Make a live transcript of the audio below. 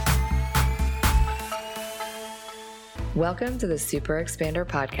Welcome to the Super Expander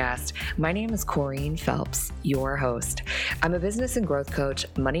Podcast. My name is Corrine Phelps, your host. I'm a business and growth coach,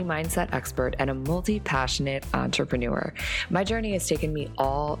 money mindset expert, and a multi-passionate entrepreneur. My journey has taken me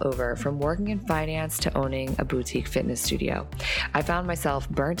all over, from working in finance to owning a boutique fitness studio. I found myself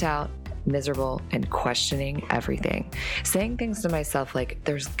burnt out, miserable, and questioning everything. Saying things to myself like,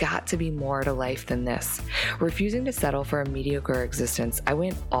 there's got to be more to life than this. Refusing to settle for a mediocre existence, I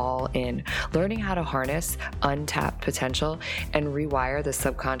went all in, learning how to harness untapped potential and rewire the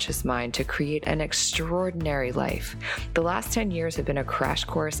subconscious mind to create an extraordinary life. The last 10 years have been a crash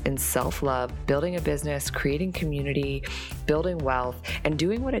course in self-love, building a business, creating community, building wealth, and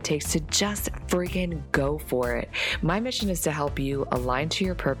doing what it takes to just freaking go for it. My mission is to help you align to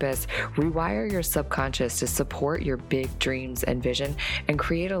your purpose, rewire your subconscious to support your big dreams and vision, and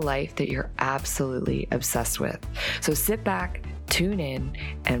create a life that you're absolutely obsessed with. So sit back, tune in,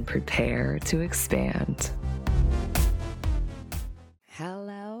 and prepare to expand.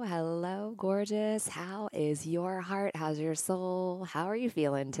 Hello, gorgeous. How is your heart? How's your soul? How are you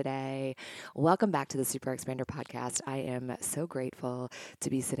feeling today? Welcome back to the Super Expander Podcast. I am so grateful to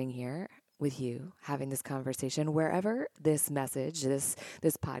be sitting here with you, having this conversation wherever this message, this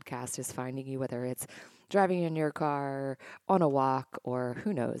podcast is finding you, whether it's driving in your car, on a walk, or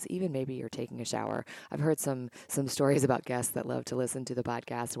who knows, even maybe you're taking a shower. I've heard some stories about guests that love to listen to the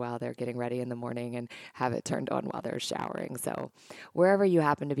podcast while they're getting ready in the morning and have it turned on while they're showering. So wherever you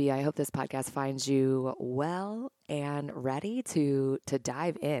happen to be, I hope this podcast finds you well and ready to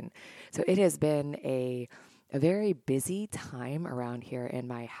dive in. So it has been a very busy time around here in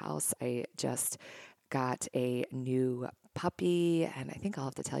my house. I just got a new puppy, and I think I'll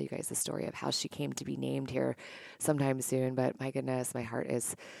have to tell you guys the story of how she came to be named here sometime soon. But my goodness, my heart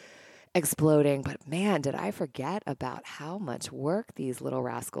is exploding. But man, did I forget about how much work these little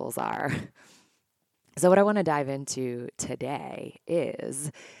rascals are. So what I want to dive into today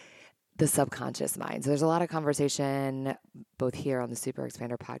is the subconscious mind. So there's a lot of conversation both here on the Super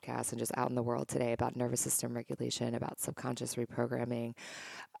Expander Podcast and just out in the world today about nervous system regulation, about subconscious reprogramming,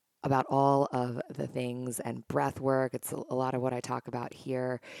 about all of the things, and breath work. It's a lot of what I talk about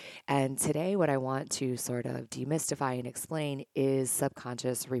here. And today what I want to sort of demystify and explain is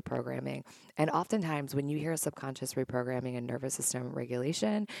subconscious reprogramming. And oftentimes when you hear subconscious reprogramming and nervous system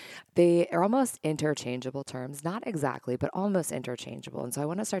regulation, they are almost interchangeable terms, not exactly, but almost interchangeable. And so I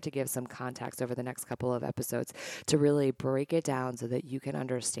want to start to give some context over the next couple of episodes to really break it down so that you can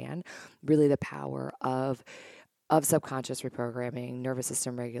understand really the power of subconscious reprogramming, nervous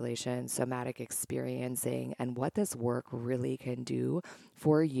system regulation, somatic experiencing, and what this work really can do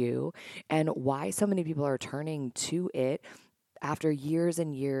for you, and why so many people are turning to it after years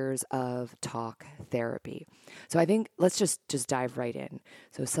and years of talk therapy. So I think let's just dive right in.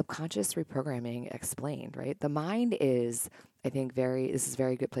 So subconscious reprogramming explained, right? The mind is, I think this is a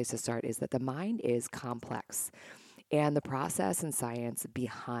very good place to start, is that the mind is complex. And the process and science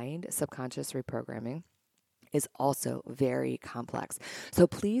behind subconscious reprogramming is also very complex. So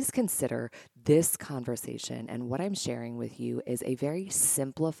please consider this conversation, and what I'm sharing with you is a very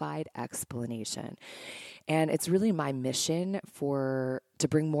simplified explanation. And it's really my mission to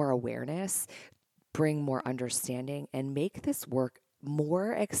bring more awareness, bring more understanding, and make this work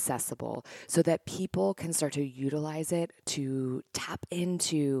more accessible so that people can start to utilize it to tap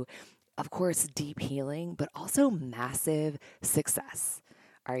into, of course, deep healing, but also massive success.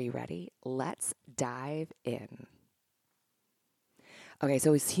 Are you ready? Let's dive in. Okay,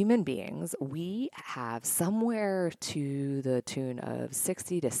 so as human beings, we have somewhere to the tune of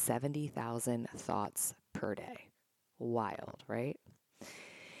 60 to 70,000 thoughts per day. Wild, right?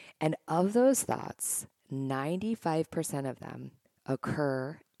 And of those thoughts, 95% of them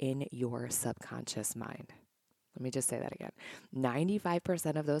occur in your subconscious mind. Let me just say that again.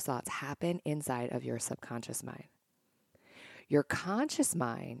 95% of those thoughts happen inside of your subconscious mind. Your conscious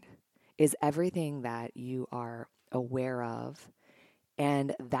mind is everything that you are aware of,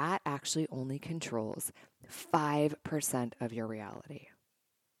 and that actually only controls 5% of your reality.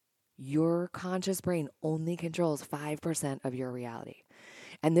 Your conscious brain only controls 5% of your reality.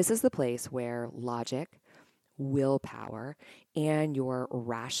 And this is the place where logic, willpower, and your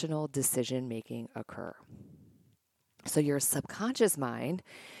rational decision making occur. So your subconscious mind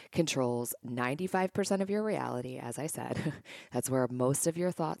controls 95% of your reality, as I said. That's where most of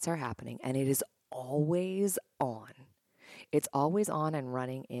your thoughts are happening, and it is always on. It's always on and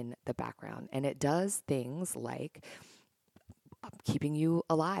running in the background, and it does things like keeping you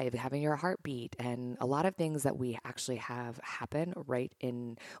alive, having your heartbeat, and a lot of things that we actually have happen right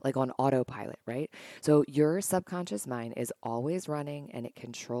in, like on autopilot, right? So your subconscious mind is always running and it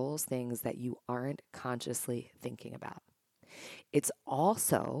controls things that you aren't consciously thinking about. It's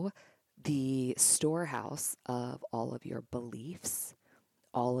also the storehouse of all of your beliefs,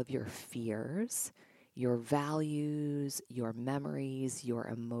 all of your fears, your values, your memories, your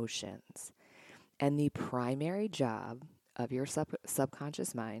emotions. And the primary job of your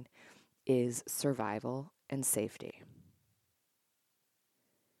subconscious mind is survival and safety.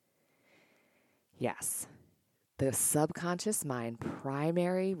 Yes, the subconscious mind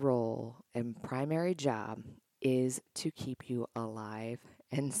primary role and primary job is to keep you alive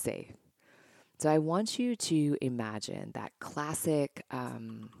and safe. So I want you to imagine that classic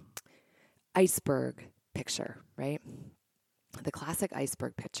iceberg picture, right? The classic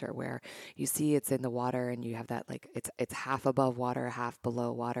iceberg picture where you see it's in the water and you have that, like, it's half above water, half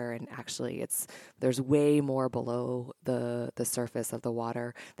below water, and actually there's way more below the surface of the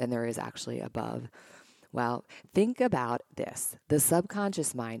water than there is actually above. Well, think about this. The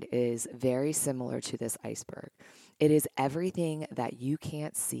subconscious mind is very similar to this iceberg. It is everything that you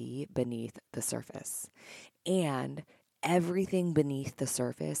can't see beneath the surface. And everything beneath the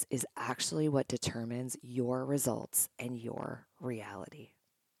surface is actually what determines your results and your reality.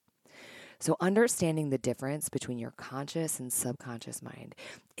 So, understanding the difference between your conscious and subconscious mind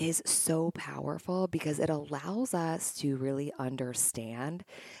is so powerful because it allows us to really understand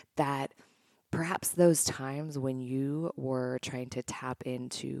that perhaps those times when you were trying to tap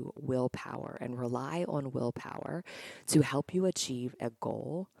into willpower and rely on willpower to help you achieve a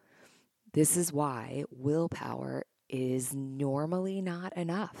goal, this is why willpower is normally not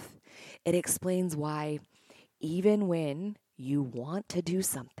enough. It explains why, even when you want to do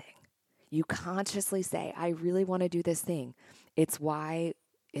something, you consciously say, I really want to do this thing. It's why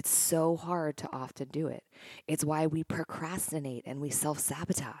it's so hard to often do it. It's why we procrastinate and we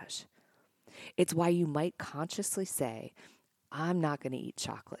self-sabotage. It's why you might consciously say, I'm not going to eat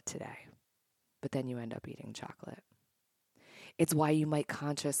chocolate today, but then you end up eating chocolate. It's why you might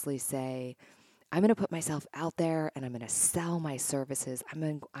consciously say, I'm going to put myself out there and I'm going to sell my services.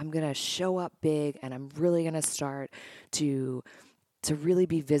 I'm going to show up big and I'm really going to start to really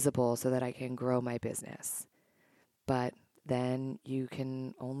be visible so that I can grow my business. But then you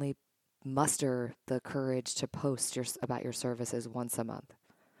can only muster the courage to post about your services once a month.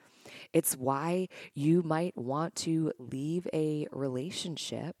 It's why you might want to leave a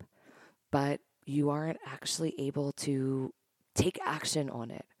relationship, but you aren't actually able to take action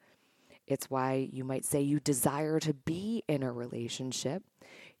on it. It's why you might say you desire to be in a relationship,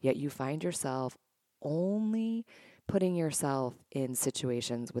 yet you find yourself only putting yourself in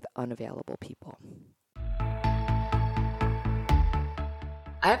situations with unavailable people.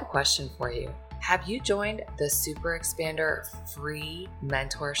 I have a question for you. Have you joined the Super Expander free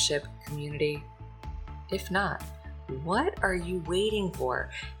mentorship community? If not, what are you waiting for?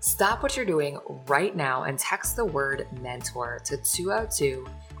 Stop what you're doing right now and text the word mentor to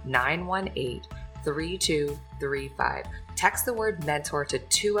 202-918-3235. Text the word mentor to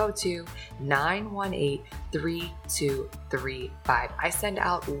 202-918-3235. I send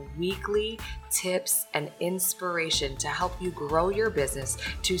out weekly tips and inspiration to help you grow your business,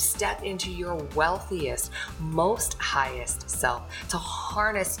 to step into your wealthiest, most highest self, to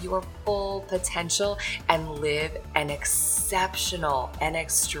harness your full potential and live an exceptional and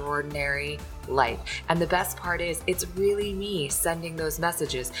extraordinary life. And the best part is, it's really me sending those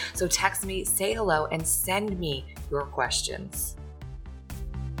messages. So text me, say hello, and send me your questions.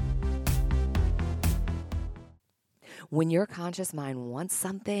 When your conscious mind wants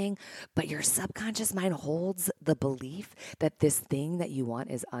something, but your subconscious mind holds the belief that this thing that you want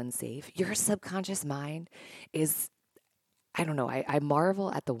is unsafe, your subconscious mind is, I don't know, I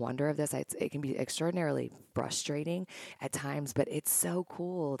marvel at the wonder of this. It can be extraordinarily frustrating at times, but it's so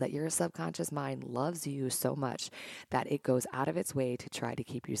cool that your subconscious mind loves you so much that it goes out of its way to try to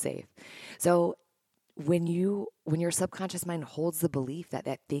keep you safe. So when your subconscious mind holds the belief that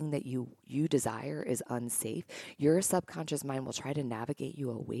that thing that you desire is unsafe, your subconscious mind will try to navigate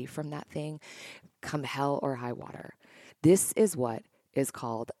you away from that thing, come hell or high water. This is what is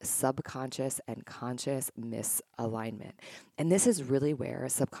called subconscious and conscious misalignment. And this is really where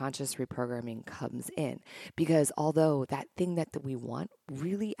subconscious reprogramming comes in, because although that thing that we want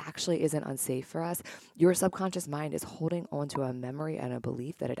really actually isn't unsafe for us, your subconscious mind is holding onto a memory and a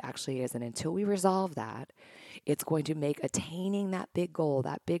belief that it actually is. And until we resolve that, it's going to make attaining that big goal,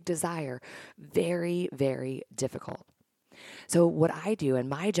 that big desire, very, very difficult. So what I do and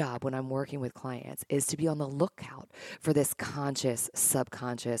my job when I'm working with clients is to be on the lookout for this conscious,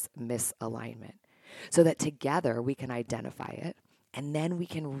 subconscious misalignment so that together we can identify it. And then we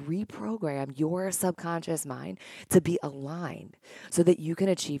can reprogram your subconscious mind to be aligned so that you can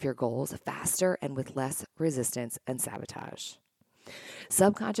achieve your goals faster and with less resistance and sabotage.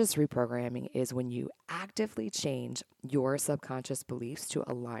 Subconscious reprogramming is when you actively change your subconscious beliefs to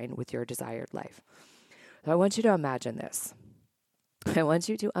align with your desired life. So I want you to imagine this. I want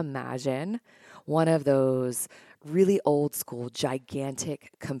you to imagine one of those really old school,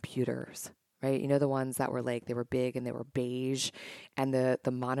 gigantic computers, right? You know, the ones that were like, they were big and they were beige and the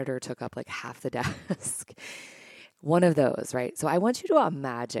monitor took up like half the desk. One of those, right? So I want you to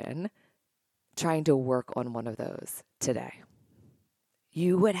imagine trying to work on one of those today.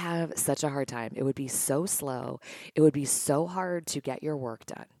 You would have such a hard time. It would be so slow. It would be so hard to get your work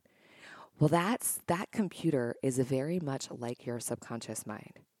done. Well, that computer is very much like your subconscious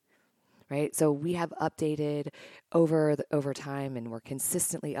mind, right? So we have updated over time, and we're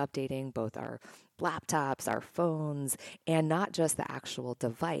consistently updating both our laptops, our phones, and not just the actual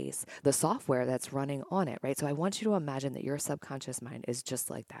device, the software that's running on it, right? So I want you to imagine that your subconscious mind is just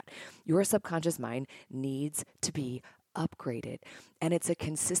like that. Your subconscious mind needs to be upgraded. And it's a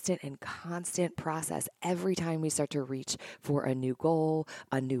consistent and constant process every time we start to reach for a new goal,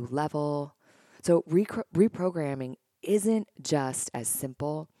 a new level. So reprogramming isn't just as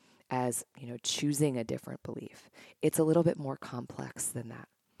simple as, choosing a different belief. It's a little bit more complex than that.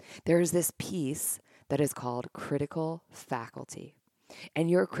 There's this piece that is called critical faculty.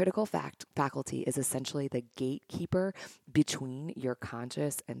 And your critical faculty is essentially the gatekeeper between your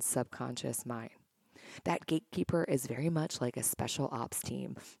conscious and subconscious mind. That gatekeeper is very much like a special ops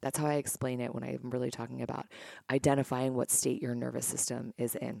team. That's how I explain it when I'm really talking about identifying what state your nervous system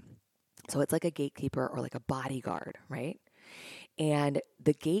is in. So it's like a gatekeeper or like a bodyguard, right? And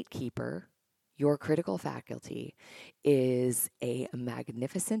the gatekeeper, your critical faculty, is a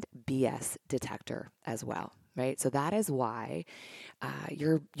magnificent BS detector as well, right? So that is why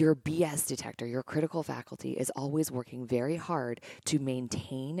your BS detector, your critical faculty, is always working very hard to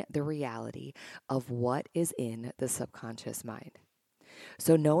maintain the reality of what is in the subconscious mind.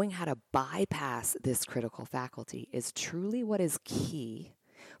 So knowing how to bypass this critical faculty is truly what is key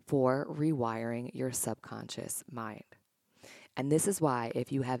for rewiring your subconscious mind. And this is why,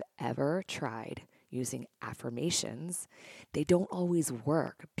 if you have ever tried using affirmations, they don't always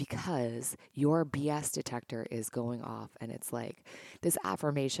work because your BS detector is going off and it's like, this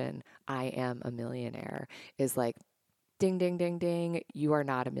affirmation, I am a millionaire, is like, ding, ding, ding, ding, you are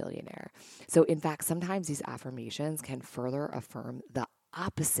not a millionaire. So in fact, sometimes these affirmations can further affirm the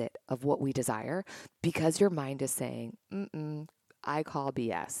opposite of what we desire because your mind is saying, I call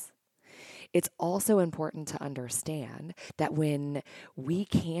BS. It's also important to understand that when we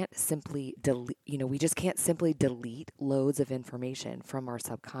can't simply delete, we just can't simply delete loads of information from our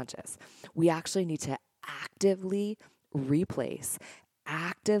subconscious. We actually need to actively replace,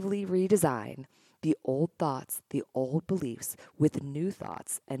 actively redesign the old thoughts, the old beliefs with new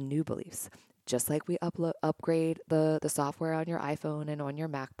thoughts and new beliefs. Just like we upgrade the software on your iPhone and on your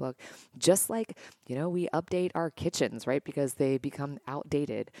MacBook, just like, we update our kitchens, right? Because they become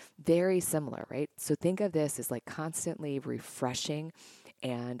outdated. Very similar, right? So think of this as like constantly refreshing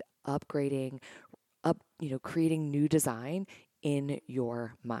and upgrading, creating new design in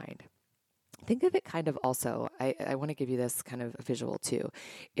your mind. Think of it kind of also, I want to give you this kind of visual too,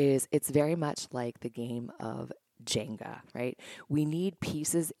 is it's very much like the game of Jenga, right? We need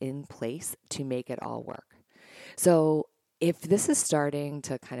pieces in place to make it all work. So if this is starting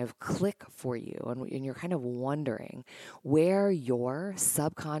to kind of click for you and you're kind of wondering where your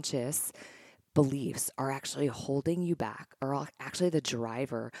subconscious beliefs are actually holding you back, or actually the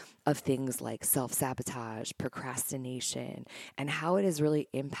driver of things like self-sabotage, procrastination, and how it is really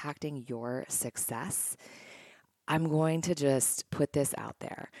impacting your success, I'm going to just put this out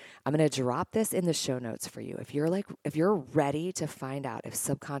there. I'm going to drop this in the show notes for you. If you're ready to find out if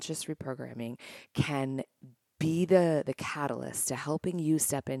subconscious reprogramming can be the catalyst to helping you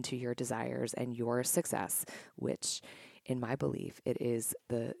step into your desires and your success, which in my belief, it's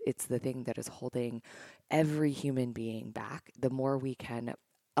the thing that is holding every human being back. The more we can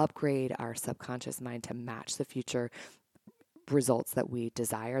upgrade our subconscious mind to match the future results that we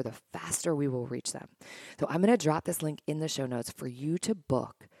desire, the faster we will reach them. So I'm going to drop this link in the show notes for you to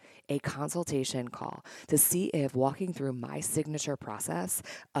book a consultation call to see if walking through my signature process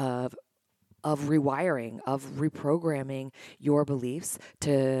of rewiring, of reprogramming your beliefs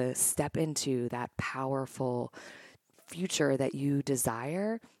to step into that powerful future that you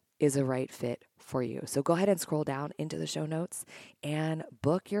desire is a right fit for you. So go ahead and scroll down into the show notes and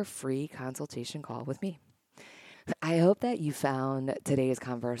book your free consultation call with me. I hope that you found today's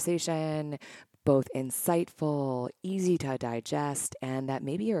conversation both insightful, easy to digest, and that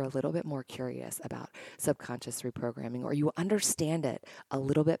maybe you're a little bit more curious about subconscious reprogramming, or you understand it a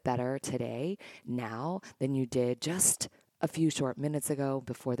little bit better today, now, than you did just a few short minutes ago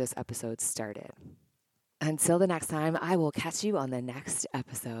before this episode started. Until the next time, I will catch you on the next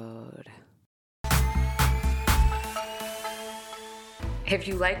episode. If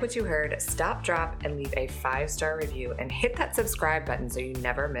you like what you heard, stop, drop, and leave a 5-star review and hit that subscribe button so you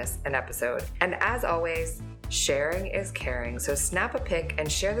never miss an episode. And as always, sharing is caring, so snap a pic and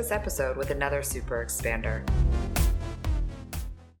share this episode with another super expander.